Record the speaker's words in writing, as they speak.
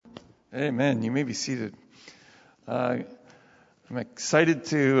Amen. You may be seated. I'm excited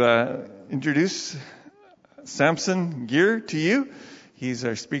to introduce Samson Ghier to you. He's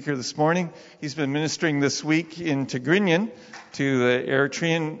our speaker this morning. He's been ministering this week in Tigrinya to the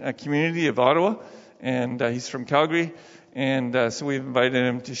Eritrean community of Ottawa, and he's from Calgary. And so we've invited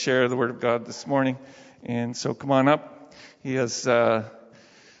him to share the Word of God this morning. And so come on up. He has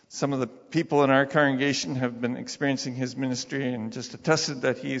some of the people in our congregation have been experiencing his ministry and just attested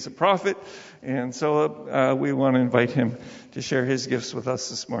that he is a prophet. And so we want to invite him to share his gifts with us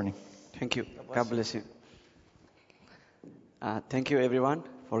this morning. Thank you. God bless you. Thank you, everyone,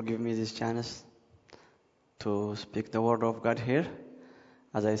 for giving me this chance to speak the word of God here.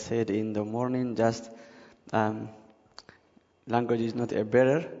 As I said in the morning, just language is not a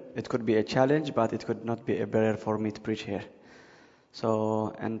barrier. It could be a challenge, but it could not be a barrier for me to preach here.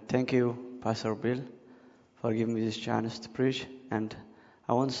 So, and thank you, Pastor Bill, for giving me this chance to preach. And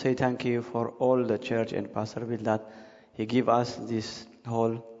I want to say thank you for all the church and Pastor Bill that he give us this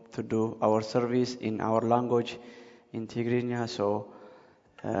hall to do our service in our language in Tigrinya. So,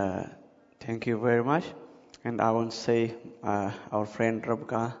 thank you very much. And I want to say, our friend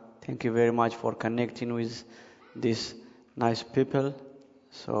Rabka, thank you very much for connecting with these nice people.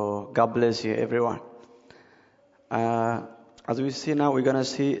 So, God bless you, everyone. As we see now, we're going to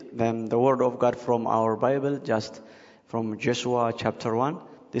see the word of God from our Bible, just from Joshua chapter 1.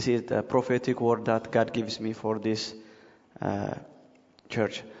 This is the prophetic word that God gives me for this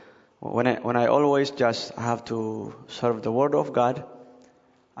church. When I always just have to serve the word of God,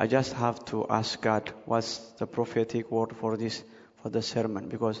 I just have to ask God, what's the prophetic word for the sermon?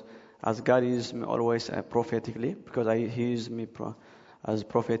 Because as God uses me always prophetically, because He uses me as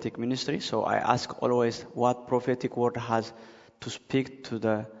prophetic ministry, so I ask always what prophetic word has to speak to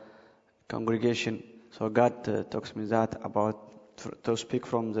the congregation. So God talks me that about to speak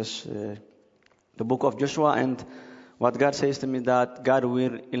from this the book of Joshua, and what God says to me that God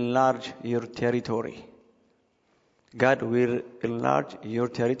will enlarge your territory. God will enlarge your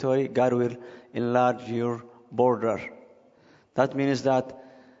territory. God will enlarge your border. That means that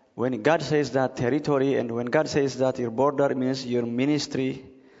when God says that territory, and when God says that your border, means your ministry,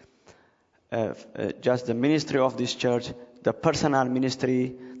 just the ministry of this church, the personal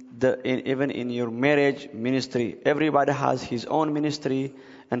ministry, even in your marriage ministry. Everybody has his own ministry,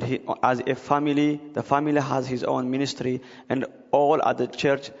 and as a family, the family has his own ministry, and all at the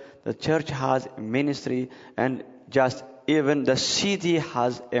church has a ministry, and just even the city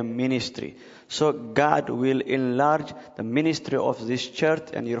has a ministry. So God will enlarge the ministry of this church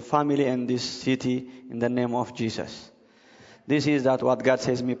and your family and this city in the name of Jesus. This is that what God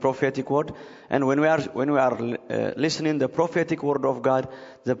says me, prophetic word. And when we are listening the prophetic word of God,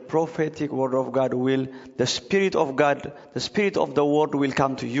 the prophetic word of God the Spirit of God, the Spirit of the word will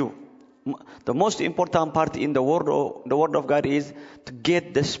come to you. The most important part in the word of God is to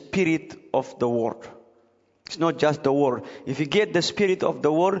get the Spirit of the word. It's not just the word. If you get the Spirit of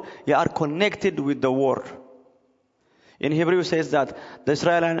the word, you are connected with the word. In Hebrew it says that the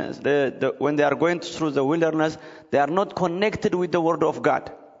Israelites, when they are going through the wilderness, they are not connected with the word of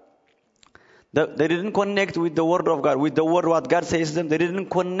God. They didn't connect with the word of God, with the word what God says to them. They didn't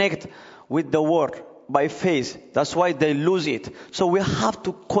connect with the word by faith. That's why they lose it. So we have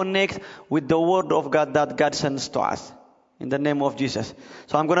to connect with the word of God that God sends to us. In the name of Jesus.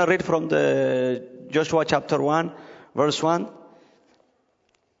 So I'm going to read from the Joshua chapter 1, verse 1.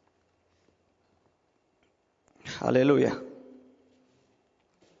 Hallelujah.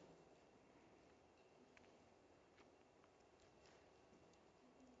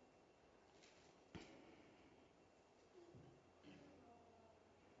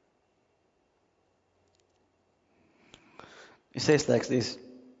 It says like this.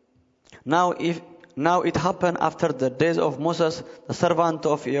 Now it happened after the days of Moses, the servant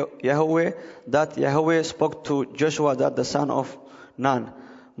of Yahweh, that Yahweh spoke to Joshua, that the son of Nun.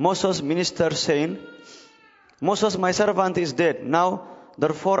 Moses ministered, saying, Moses, my servant, is dead. Now,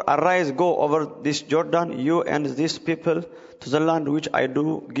 therefore, arise, go over this Jordan, you and these people, to the land which I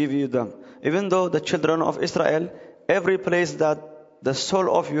do give you them. Even though the children of Israel, every place that the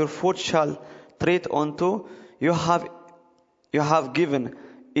sole of your foot shall tread onto, you have given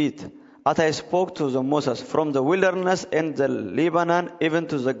it. As I spoke to the Moses, from the wilderness and the Lebanon, even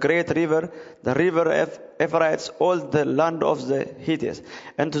to the great river, the river Euphrates, all the land of the Hittites,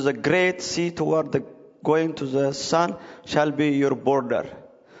 and to the great sea toward the going to the sun shall be your border.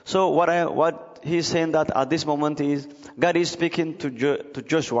 So what he's saying that at this moment is, God is speaking to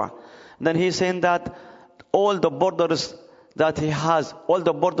Joshua. Then he's saying that all the borders that he has. All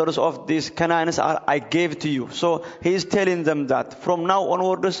the borders of these Canaanites I gave to you. So he is telling them that from now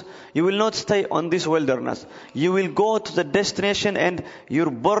onwards, you will not stay on this wilderness. You will go to the destination and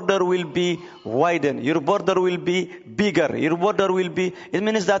your border will be widened. Your border will be bigger. Your border will be, it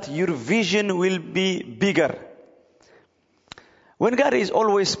means that your vision will be bigger. When God is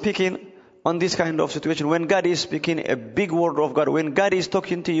always speaking on this kind of situation, when God is speaking a big word of God, when God is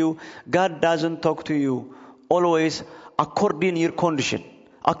talking to you, God doesn't talk to you always according your condition,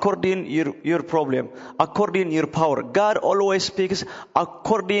 according your problem, according your power. God always speaks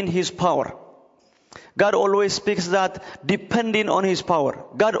according his power. God always speaks that depending on his power.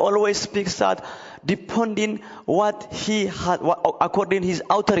 God always speaks that depending what he had, according his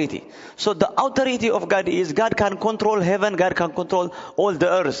authority. So the authority of God is God can control heaven, God can control all the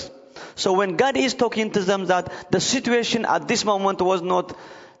earth. So when God is talking to them that the situation at this moment was not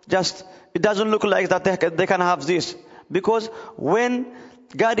just, it doesn't look like that they can have this. Because when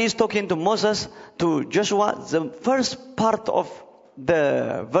God is talking to Moses, to Joshua, the first part of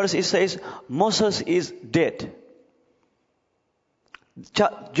the verse it says, Moses is dead.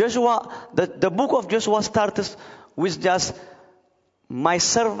 Joshua, the book of Joshua starts with just, my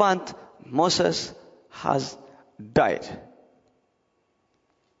servant Moses has died.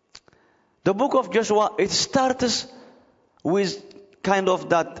 The book of Joshua, it starts with kind of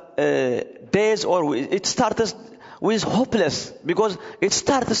that days, or it starts with hopeless, because it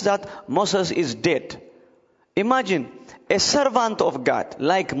starts that Moses is dead. Imagine a servant of God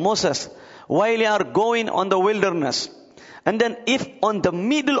like Moses, while you are going on the wilderness, and then if on the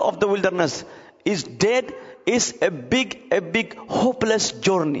middle of the wilderness is dead, is a big hopeless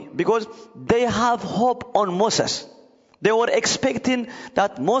journey, because they have hope on Moses. They were expecting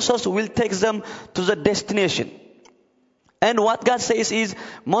that Moses will take them to the destination. And what God says is,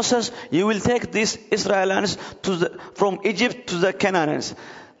 Moses, you will take these Israelites from Egypt to the Canaanites.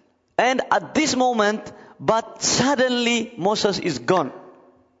 And at this moment, but suddenly Moses is gone.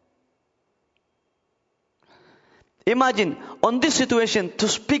 Imagine on this situation to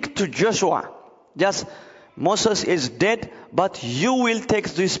speak to Joshua, just Moses is dead, but you will take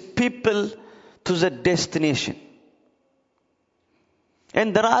these people to the destination.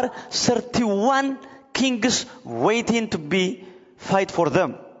 And there are 31 kings waiting to be fight for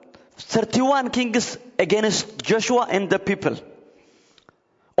them. 31 kings against Joshua and the people.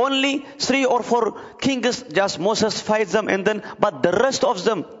 Only 3 or 4 kings, just Moses fights them, and then, but the rest of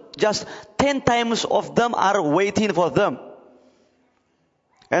them, just 10 times of them are waiting for them.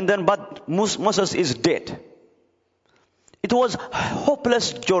 And then, but Moses is dead. It was a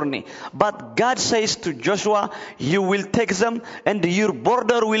hopeless journey. But God says to Joshua, you will take them and your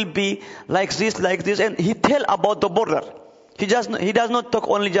border will be like this. And he tell about the border. He does not talk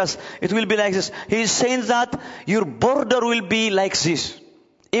only just, it will be like this. He is saying that your border will be like this.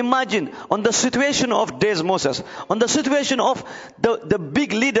 Imagine on the situation of days Moses, on the situation of the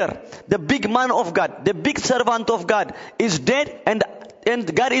big leader, the big man of God, the big servant of God is dead,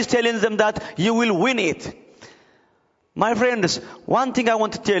 and God is telling them that you will win it. My friends, one thing I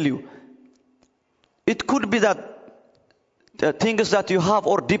want to tell you, it could be that the things that you have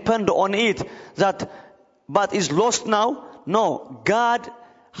or depend on it, but is lost now. No, God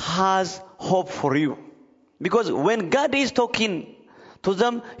has hope for you. Because when God is talking to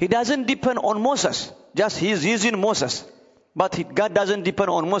them, he doesn't depend on Moses. Just he is using Moses. But God doesn't depend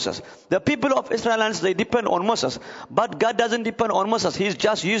on Moses. The people of Israel, they depend on Moses. But God doesn't depend on Moses. He is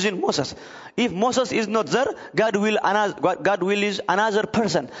just using Moses. If Moses is not there, God will use another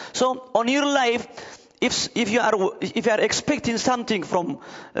person. So on your life, if you are expecting something from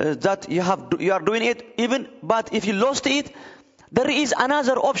that you are doing it, but if you lost it, there is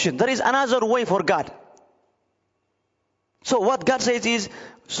another option. There is another way for God. So what God says is,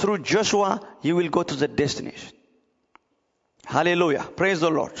 through Joshua, you will go to the destination. Hallelujah. Praise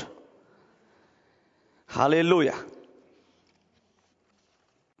the Lord. Hallelujah.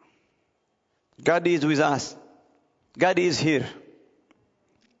 God is with us. God is here.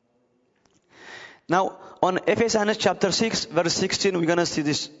 Now, on Ephesians chapter 6, verse 16, we're going to see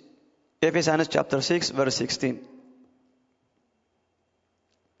this. Ephesians chapter 6, verse 16.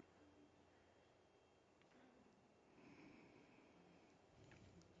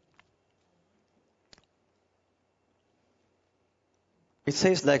 It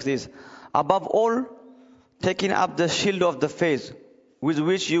says like this: above all, taking up the shield of the faith, with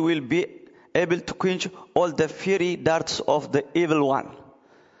which you will be able to quench all the fiery darts of the evil one.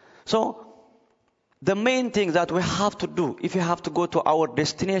 So, the main thing that we have to do, if we have to go to our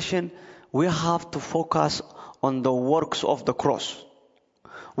destination, we have to focus on the works of the cross.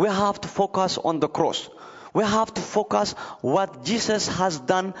 We have to focus on the cross. We have to focus what Jesus has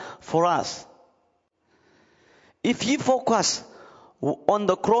done for us. If you focus on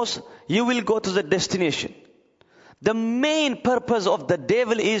the cross, you will go to the destination. The main purpose of the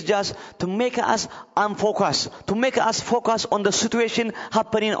devil is just to make us unfocused, to make us focus on the situation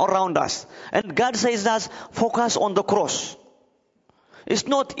happening around us. And God says that focus on the cross. It's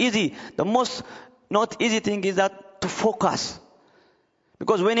not easy. The most not easy thing is that to focus.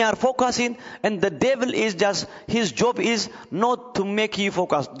 Because when you are focusing, and the devil is just, his job is not to make you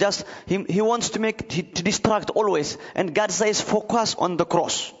focus. Just, he wants to distract always. And God says focus on the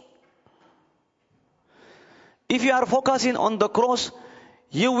cross. If you are focusing on the cross,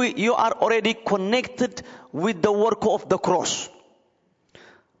 you are already connected with the work of the cross.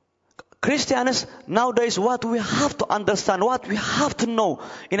 Christians, nowadays, what we have to understand, what we have to know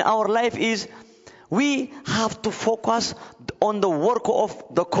in our life is, we have to focus on the work of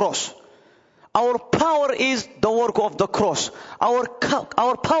the cross. Our power is the work of the cross. Our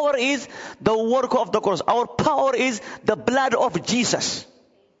power is the work of the cross. Our power is the blood of Jesus.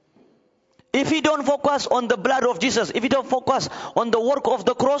 If you don't focus on the blood of Jesus, if you don't focus on the work of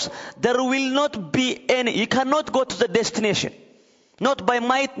the cross, there will not be any. You cannot go to the destination. Not by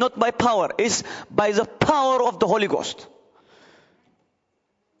might, not by power. It's by the power of the Holy Ghost.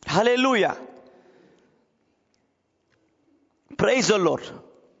 Hallelujah. Praise the Lord.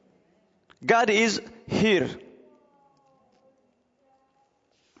 God is here.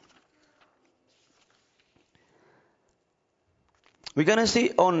 We're going to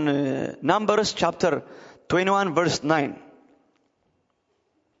see on Numbers chapter 21 verse 9.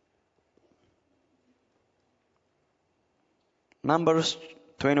 Numbers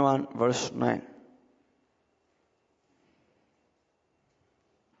 21 verse 9.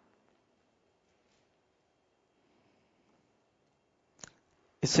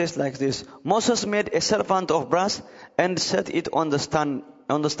 It says like this: Moses made a serpent of brass and set it on the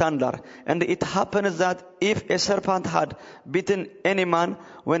standard. And it happened that if a serpent had bitten any man,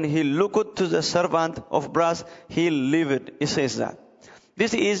 when he looked to the serpent of brass, he lived. It says that.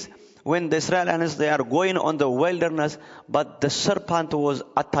 This is when the Israelites, they are going on the wilderness, but the serpent was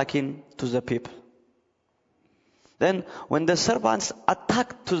attacking to the people. Then when the serpents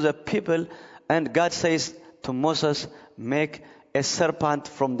attacked to the people, and God says to Moses, make a serpent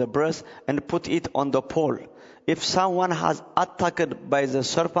from the brass and put it on the pole. If someone has attacked by the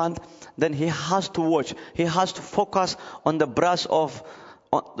serpent, then he has to watch. He has to focus on the brass on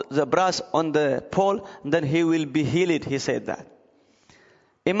the pole, then he will be healed. He said that.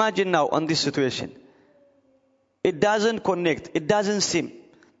 Imagine now on this situation. It doesn't connect. It doesn't seem.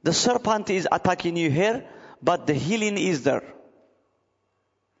 The serpent is attacking you here, but the healing is there.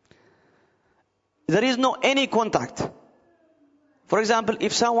 There is no any contact. For example,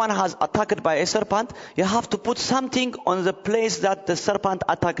 if someone has attacked by a serpent, you have to put something on the place that the serpent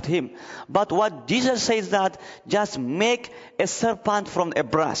attacked him. But what Jesus says that just make a serpent from a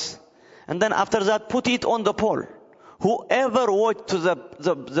brass. And then after that, put it on the pole. Whoever watched to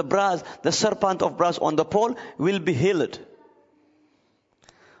the brass, the serpent of brass on the pole will be healed.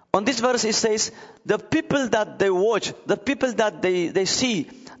 On this verse it says, the people that they watch, the people that they see,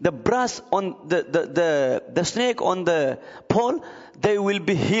 the brass on the snake on the pole, they will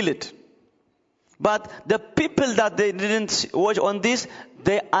be healed. But the people that they didn't watch on this,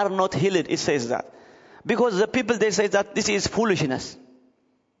 they are not healed. It says that. Because the people, they say that this is foolishness.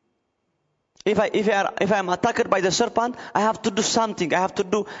 If I am attacked by the serpent, I have to do something. I have to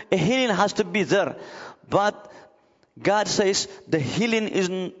do, a healing has to be there. But God says the healing is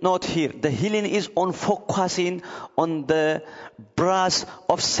not here. The healing is on focusing on the brass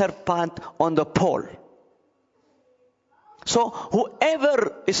of serpent on the pole. So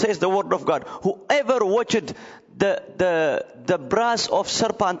whoever, it says the word of God, whoever watched the brass of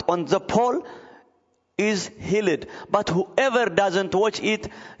serpent on the pole is healed. But whoever doesn't watch it,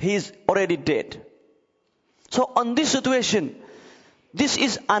 he is already dead. So on this situation, this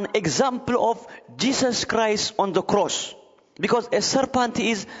is an example of Jesus Christ on the cross. Because a serpent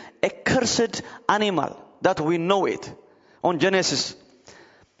is a cursed animal, that we know it on Genesis.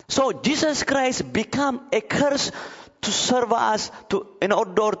 So Jesus Christ became a curse to serve us, in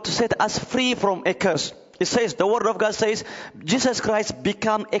order to set us free from a curse. It says, the word of God says, Jesus Christ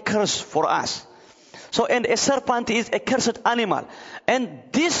became a curse for us. So, and a serpent is a cursed animal. And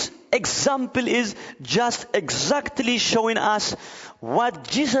this example is just exactly showing us what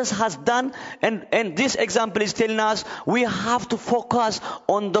Jesus has done. And this example is telling us we have to focus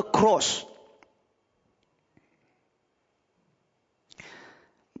on the cross.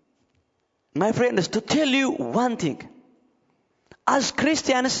 My friends, to tell you one thing. As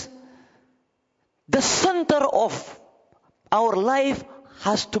Christians, The center of our life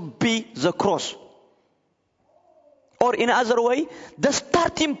has to be the cross. Or in other way, the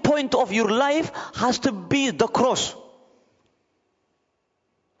starting point of your life has to be the cross.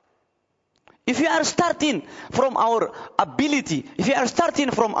 If you are starting from our ability, if you are starting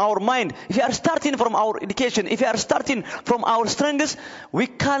from our mind, if you are starting from our education, if you are starting from our strengths, we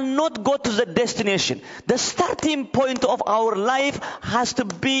cannot go to the destination. The starting point of our life has to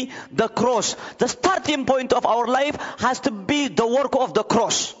be the cross. The starting point of our life has to be the work of the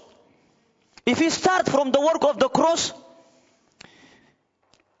cross. If you start from the work of the cross,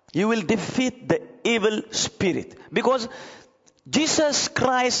 you will defeat the evil spirit. Because Jesus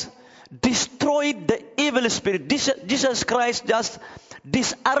Christ destroyed the evil spirit. Jesus Christ just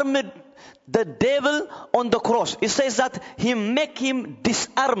disarmed the devil on the cross. It says that he make him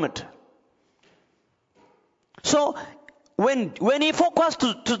disarmed. So when you focus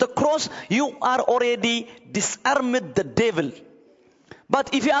to the cross, you are already disarmed the devil.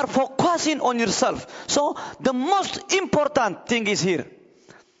 But if you are focusing on yourself, so the most important thing is here.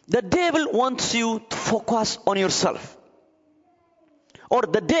 The devil wants you to focus on yourself. Or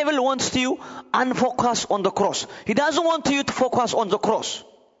the devil wants you unfocus on the cross. He doesn't want you to focus on the cross.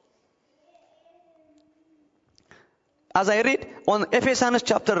 As I read on Ephesians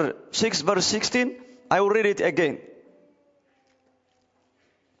chapter 6 verse 16, I will read it again.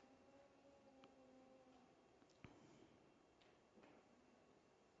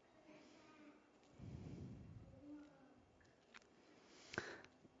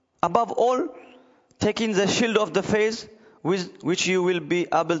 Above all, taking the shield of the faith, with which you will be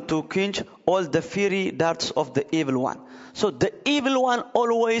able to quench all the fiery darts of the evil one. So the evil one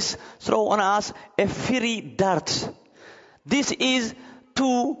always throw on us a fiery dart. This is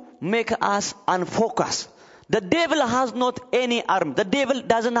to make us unfocused. The devil has not any arm. The devil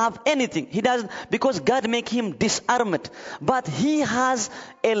doesn't have anything. He doesn't, because God make him disarmed. But he has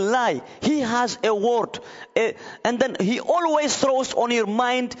a lie. He has a word. And then he always throws on your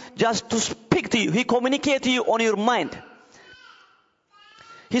mind just to speak to you. He communicates to you on your mind.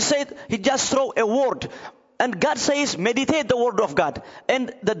 He said, he just throw a word. And God says, meditate the word of God.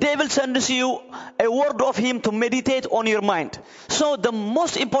 And the devil sends you a word of him to meditate on your mind. So the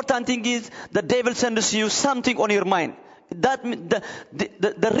most important thing is the devil sends you something on your mind. That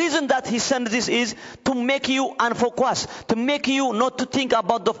the reason that he sends this is to make you unfocused, to make you not to think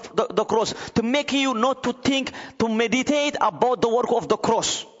about the cross, to make you not to think, to meditate about the work of the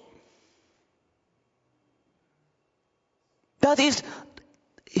cross. That is,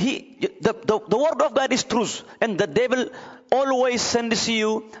 the word of God is truth, and the devil always sends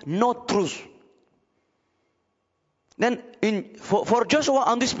you not truth. Then for Joshua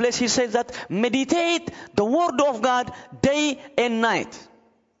on this place, he says that meditate the word of God day and night.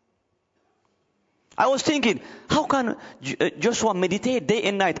 I was thinking, how can Joshua meditate day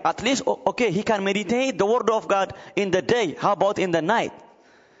and night? At least, okay, he can meditate the word of God in the day. How about in the night?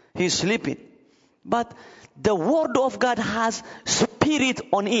 He's sleeping. But the word of God has spirit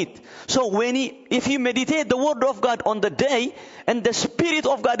on it. So if you meditate the word of God on the day, and the spirit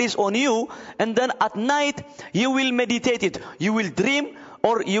of God is on you, and then at night you will meditate it. You will dream,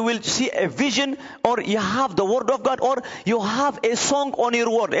 or you will see a vision, or you have the word of God, or you have a song on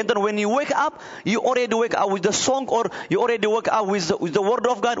your word. And then when you wake up, you already wake up with the song, or you already wake up with the word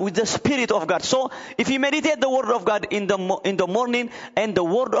of God, with the spirit of God. So if you meditate the word of God in the morning, and the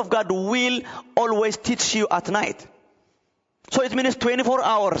word of God will always teach you at night. So it means 24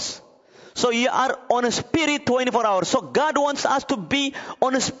 hours. So you are on a spirit 24 hours. So God wants us to be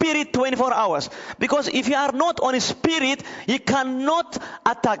on a spirit 24 hours. Because if you are not on a spirit, you cannot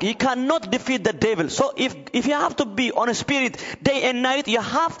attack. You cannot defeat the devil. So if you have to be on a spirit day and night, you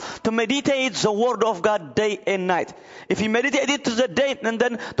have to meditate the word of God day and night. If you meditate it to the day, and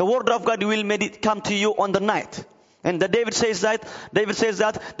then the word of God will come to you on the night. And David says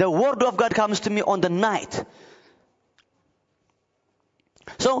that the word of God comes to me on the night.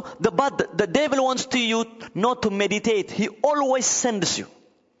 So the devil wants you not to meditate. He always sends you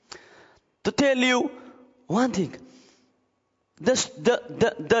to tell you one thing.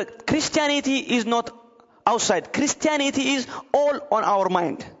 The Christianity is not outside. Christianity is all on our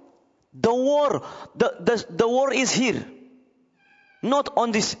mind. The war is here, not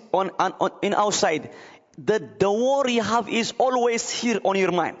on this in outside. The war you have is always here on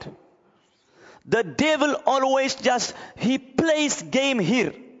your mind. The devil always he plays game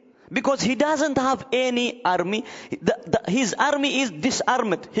here, because he doesn't have any army. His army is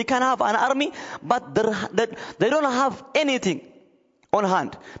disarmed. He can have an army, but they don't have anything on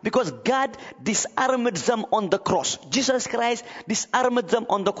hand. Because God disarmed them on the cross. Jesus Christ disarmed them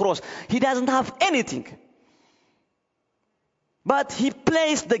on the cross. He doesn't have anything. But He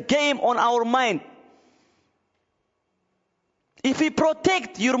plays the game on our mind. If He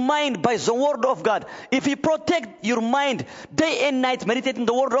protect your mind by the Word of God, if He protect your mind day and night meditating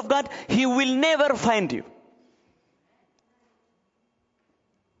the Word of God, He will never find you.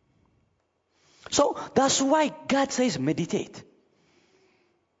 So that's why God says meditate.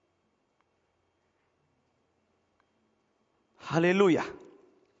 Hallelujah.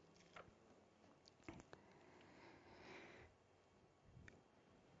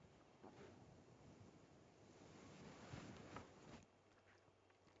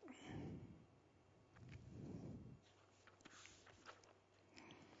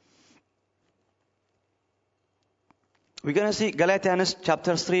 We're going to see Galatians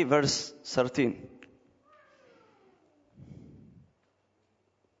chapter 3 verse 13.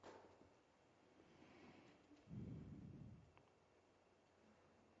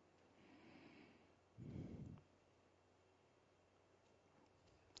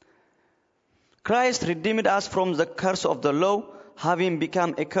 Christ redeemed us from the curse of the law, having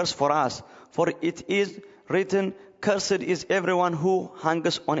become a curse for us. For it is written, cursed is everyone who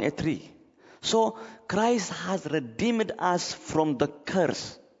hangs on a tree. So Christ has redeemed us from the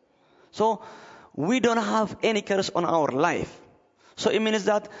curse. So we don't have any curse on our life. So it means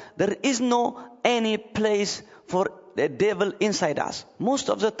that there is no any place for the devil inside us. Most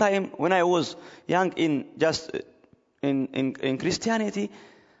of the time when I was young in Christianity,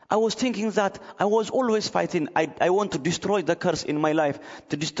 I was thinking that I was always fighting. I want to destroy the curse in my life,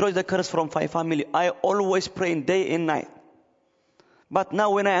 to destroy the curse from my family. I always praying day and night. But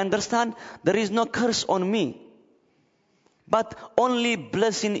now when I understand, there is no curse on me, but only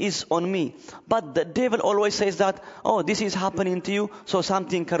blessing is on me. But the devil always says that, oh, this is happening to you, so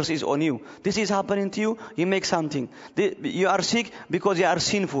something curse is on you. This is happening to you, you make something. You are sick because you are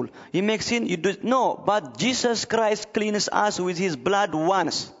sinful. You make sin, you do. No, but Jesus Christ cleans us with His blood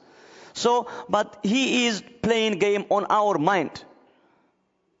once. So, but He is playing game on our mind.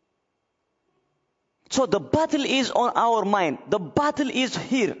 So the battle is on our mind. The battle is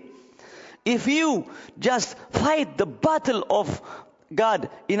here. If you just fight the battle of God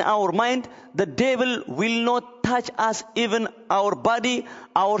in our mind, the devil will not touch us, even our body,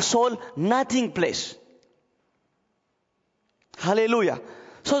 our soul, nothing place. Hallelujah.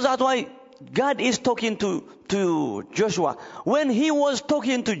 So that's why God is talking to Joshua. When He was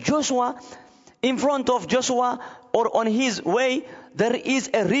talking to Joshua, in front of Joshua or on his way, there is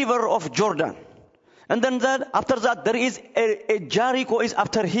a river of Jordan. And then after that, there is a Jericho is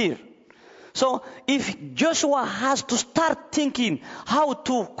after here. So if Joshua has to start thinking how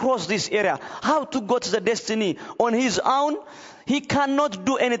to cross this area, how to go to the destiny on his own, he cannot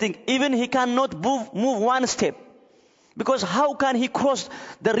do anything. Even he cannot move one step. Because how can he cross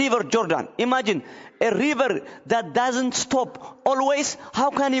the river Jordan? Imagine a river that doesn't stop always.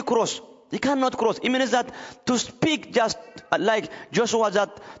 How can he cross? He cannot cross. It means that to speak just like Joshua,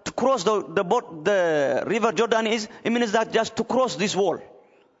 that to cross the river Jordan it means that just to cross this wall.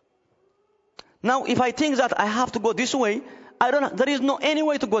 Now, if I think that I have to go this way, there is no any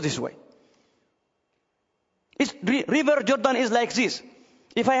way to go this way. River Jordan is like this.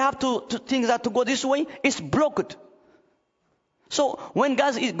 If I have to think that to go this way, it's blocked. So when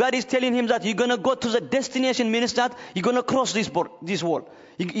God is telling him that you're going to go to the destination, means that you're going to cross this wall.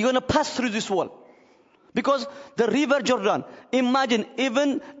 You're going to pass through this wall. Because the river Jordan, imagine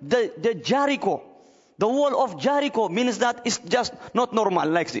even the Jericho, the wall of Jericho means that it's just not normal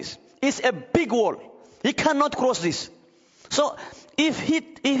like this. It's a big wall. He cannot cross this. So if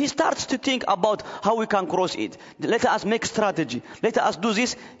he starts to think about how we can cross it, let us make strategy. Let us do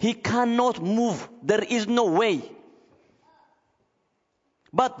this. He cannot move. There is no way.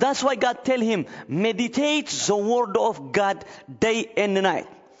 But that's why God tell him, meditate the word of God day and night.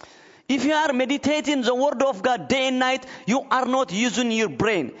 If you are meditating the word of God day and night, you are not using your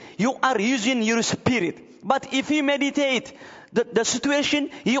brain. You are using your spirit. But if you meditate the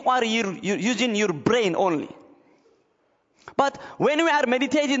situation, you are using your brain only. But when we are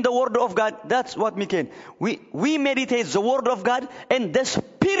meditating the word of God, that's what we can. We meditate the word of God, and the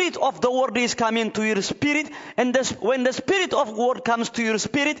spirit of the word is coming to your spirit. And when the spirit of word comes to your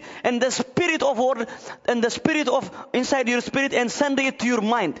spirit, and the spirit of word and the spirit of inside your spirit, and send it to your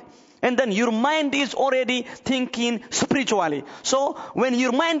mind. And then your mind is already thinking spiritually. So when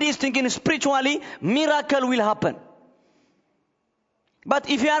your mind is thinking spiritually, miracle will happen. But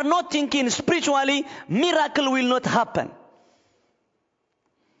if you are not thinking spiritually, miracle will not happen.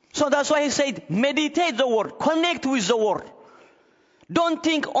 So that's why he said, meditate the word, connect with the word. Don't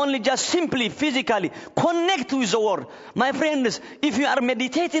think only just simply physically. Connect with the Word. My friends, if you are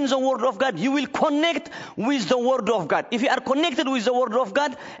meditating the Word of God, you will connect with the Word of God. If you are connected with the Word of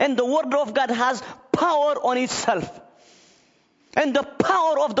God, and the Word of God has power on itself. And the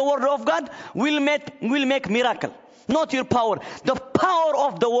power of the Word of God will make miracle. Not your power. The power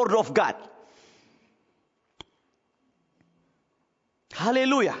of the Word of God.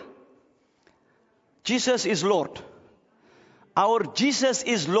 Hallelujah. Jesus is Lord. Our Jesus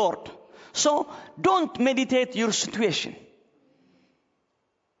is Lord. So don't meditate your situation.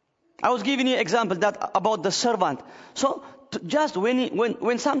 I was giving you an example about the servant. So just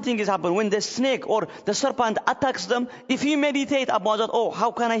when something is happening, when the snake or the serpent attacks them, if you meditate about that, oh,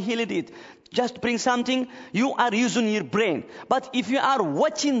 how can I heal it? Just bring something, you are using your brain. But if you are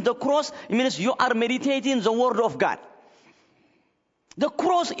watching the cross, it means you are meditating the Word of God. The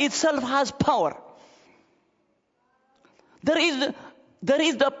cross itself has power. There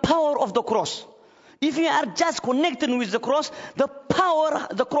is the power of the cross. If you are just connecting with the cross, the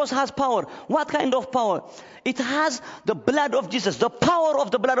cross has power. What kind of power? It has the blood of Jesus. The power of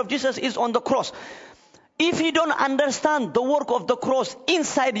the blood of Jesus is on the cross. If you don't understand the work of the cross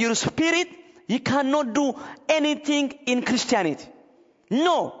inside your spirit, you cannot do anything in Christianity.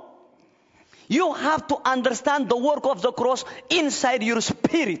 No. You have to understand the work of the cross inside your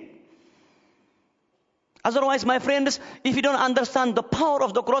spirit. Otherwise, my friends, if you don't understand the power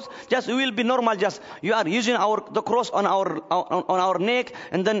of the cross, just you will be normal. Just you are using the cross on our neck,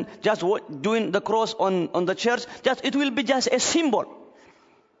 and then just doing the cross on the church. Just it will be just a symbol.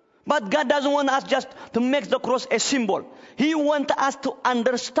 But God doesn't want us just to make the cross a symbol. He wants us to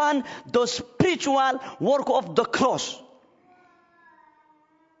understand the spiritual work of the cross.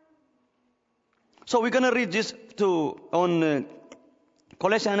 So we're gonna read this on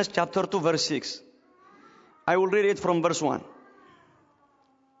Colossians chapter 2, verse 6. I will read it from verse 1.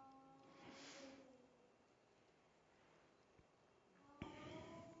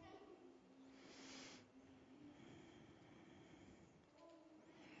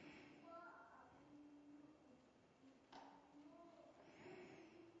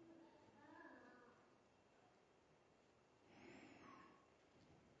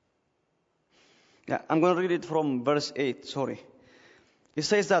 Yeah, I'm going to read it from verse 8. Sorry. It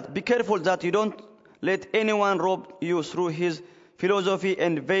says that, be careful that you don't let anyone rob you through his philosophy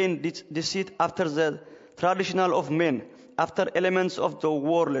and vain deceit after the traditional of men, after elements of the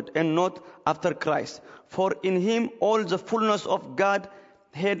world, and not after Christ. For in him all the fullness of God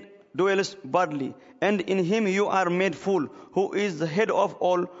head dwells bodily, and in him you are made full, who is the head of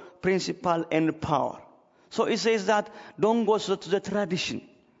all principle and power. So it says that don't go to the tradition.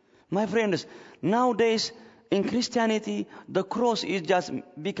 My friends, nowadays, in Christianity, the cross is just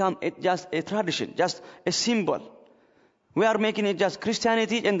become just a tradition, just a symbol. We are making it just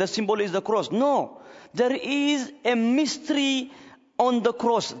Christianity, and the symbol is the cross. No, there is a mystery on the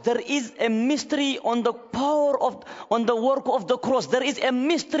cross. There is a mystery on the on the work of the cross. There is a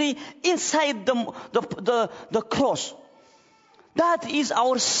mystery inside the cross. That is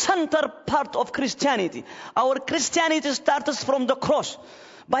our center part of Christianity. Our Christianity starts from the cross.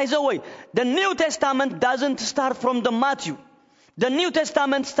 By the way, the New Testament doesn't start from the Matthew. The New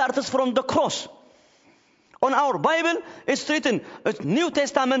Testament starts from the cross. On our Bible, it's written New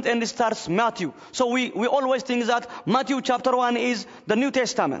Testament and it starts Matthew. So we always think that Matthew chapter 1 is the New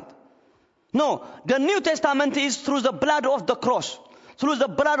Testament. No, the New Testament is through the blood of the cross. Through the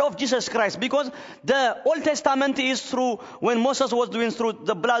blood of Jesus Christ. Because the Old Testament is through when Moses was doing through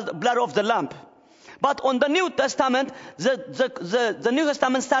the blood of the lamb. But on the New Testament, the New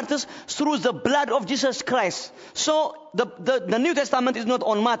Testament starts through the blood of Jesus Christ. So the New Testament is not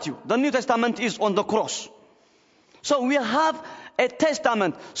on Matthew. The New Testament is on the cross. So we have a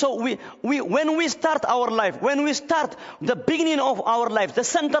testament. So when we start our life, when we start the beginning of our life, the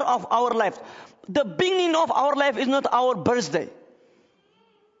center of our life, the beginning of our life is not our birthday.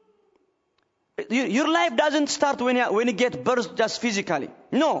 Your life doesn't start when you get birth just physically.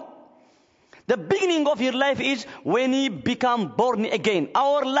 No. The beginning of your life is when you become born again.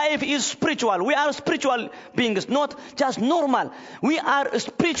 Our life is spiritual. We are spiritual beings, not just normal. We are a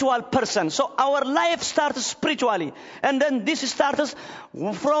spiritual person. So our life starts spiritually. And then this starts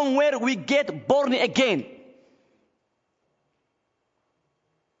from where we get born again.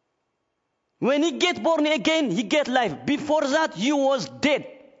 When you get born again, you get life. Before that, you was dead.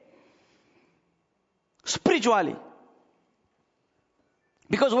 Spiritually.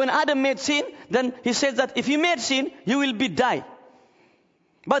 Because when Adam made sin, then he says that if you made sin, you will be die.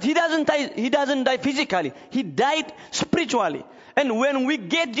 But he doesn't die physically. He died spiritually. And when we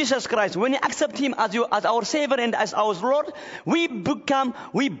get Jesus Christ, when we accept Him as our Savior and as our Lord, we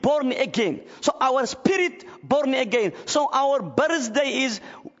born again. So our spirit born again. So our birthday is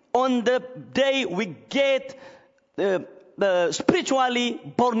on the day we get spiritually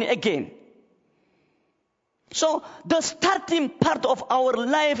born again. So the starting part of our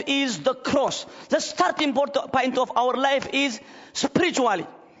life is the cross. The starting point of our life is spiritually.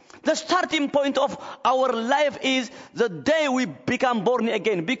 The starting point of our life is the day we become born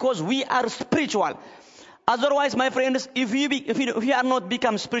again, because we are spiritual. Otherwise, my friends, if you are not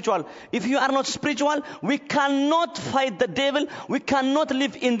become spiritual, if you are not spiritual, we cannot fight the devil. We cannot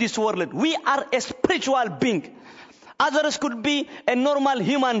live in this world. We are a spiritual being. Others could be a normal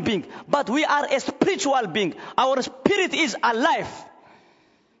human being, but we are a spiritual being. Our spirit is alive.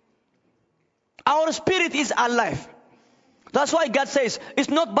 Our spirit is alive. That's why God says, it's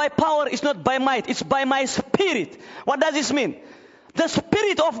not by power, it's not by might, it's by my spirit. What does this mean? The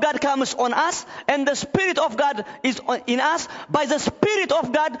Spirit of God comes on us, and the Spirit of God is in us. By the Spirit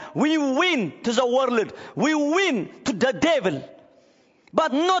of God, we win to the world. We win to the devil.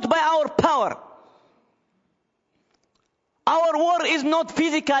 But not by our power. Our war is not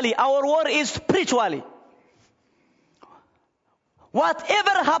physically, our war is spiritually.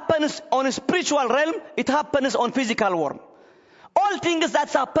 Whatever happens on a spiritual realm, it happens on physical realm. All things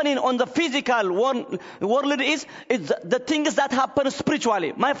that's happening on the physical world is the things that happen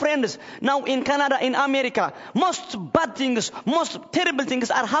spiritually. My friends, now in Canada, in America, most bad things, most terrible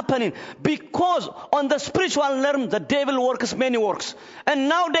things are happening because on the spiritual realm, the devil works many works. And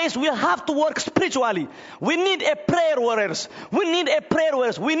nowadays we have to work spiritually. We need a prayer warriors. We need a prayer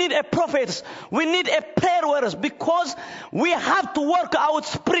warriors. We need a prophets. We need a prayer warriors, because we have to work out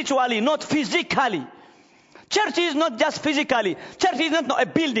spiritually, not physically. Church is not just physically. Church is not a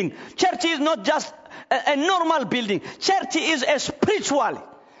building. Church is not just a normal building. Church is a spiritual.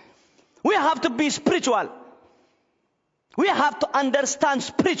 We have to be spiritual. We have to understand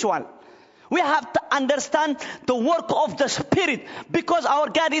spiritual. We have to understand the work of the Spirit, because our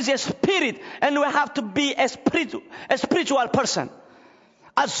God is a spirit, and we have to be a spiritual person.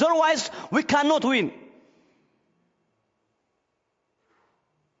 Otherwise, we cannot win.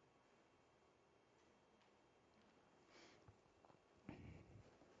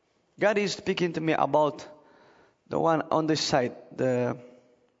 God is speaking to me about the one on this side,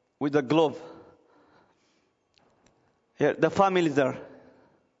 with the glove. Here, the family there.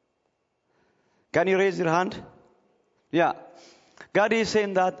 Can you raise your hand? Yeah. God is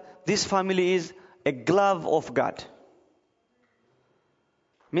saying that this family is a glove of God.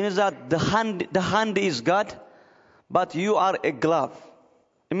 Means that the hand is God, but you are a glove.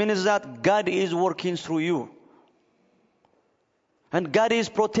 It means that God is working through you. And God is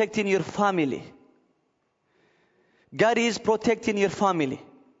protecting your family. God is protecting your family.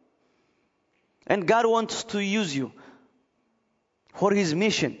 And God wants to use you for His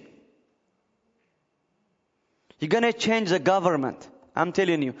mission. You're going to change the government. I'm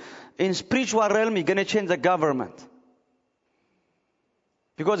telling you. In spiritual realm, you're going to change the government.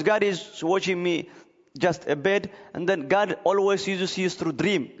 Because God is watching me just a bed, and then God always uses you through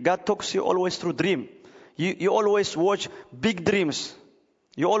dream. God talks to you always through dream. You always watch big dreams.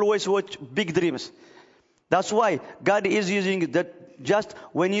 You always watch big dreams. That's why God is using that. Just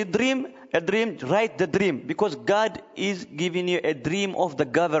when you dream a dream, write the dream. Because God is giving you a dream of the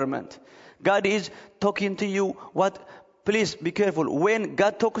government. God is talking to you. Please be careful. When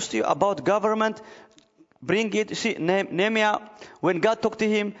God talks to you about government, bring it. See, Nehemiah, when God talked to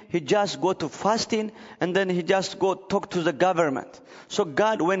him, he just go to fasting, and then he just go talk to the government. So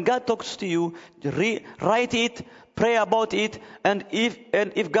when God talks to you, write it, pray about it, and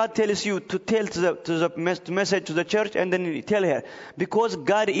if God tells you to tell to the message to the church, and then you tell her, because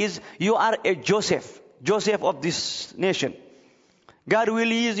you are a Joseph of this nation. God will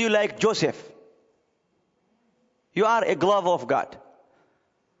use you like Joseph. You are a glove of God.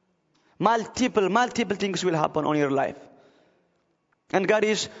 Multiple things will happen on your life. And God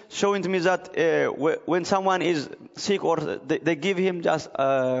is showing to me that when someone is sick, or they give him just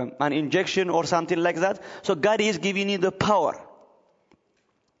an injection or something like that, so God is giving you the power.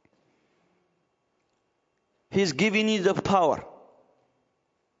 He's giving you the power.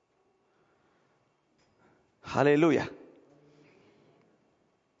 Hallelujah.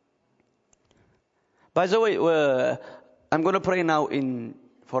 By the way, I'm going to pray now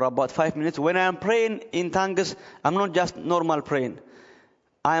for about 5 minutes. When I am praying in tongues, I'm not just normal praying.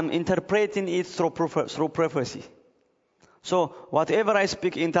 I am interpreting it through prophecy. So whatever I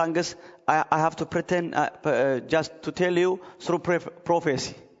speak in tongues, I have to pretend just to tell you through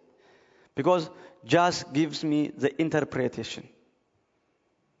prophecy. Because just gives me the interpretation.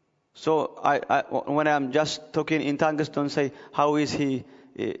 So when I'm just talking in tongues, don't say, how is he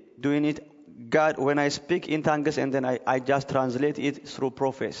doing it? God, when I speak in tongues and then I just translate it through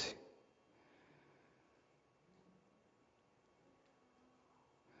prophecy.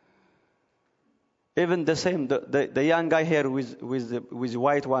 Even the same, the young guy here with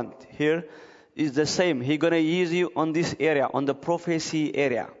white one here is the same. He's going to use you on this area, on the prophecy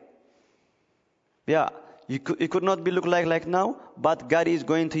area. Yeah, it could not be look like now, but God is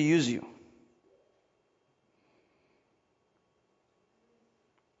going to use you.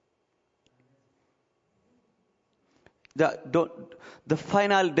 The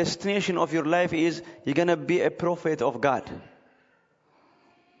final destination of your life is you're going to be a prophet of God.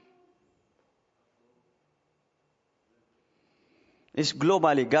 It's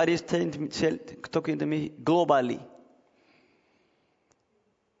globally. God is talking to me globally.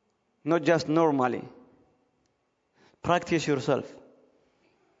 Not just normally. Practice yourself.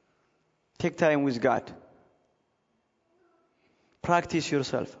 Take time with God. Practice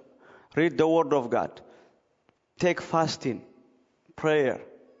yourself. Read the Word of God. Take fasting, prayer.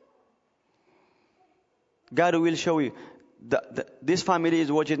 God will show you. This family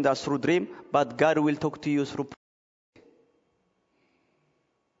is watching us through dream, but God will talk to you through.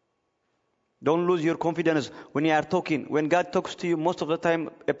 Don't lose your confidence when you are talking. When God talks to you, most of the time,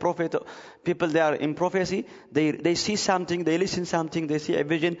 a prophet, people they are in prophecy, they see something, they listen something, they see a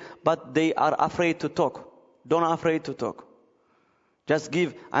vision, but they are afraid to talk. Don't afraid to talk. Just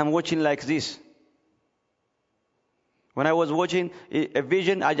give, I'm watching like this. When I was watching a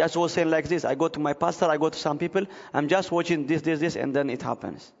vision, I just was saying like this. I go to my pastor, I go to some people, I'm just watching this, and then it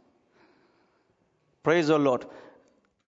happens. Praise the Lord.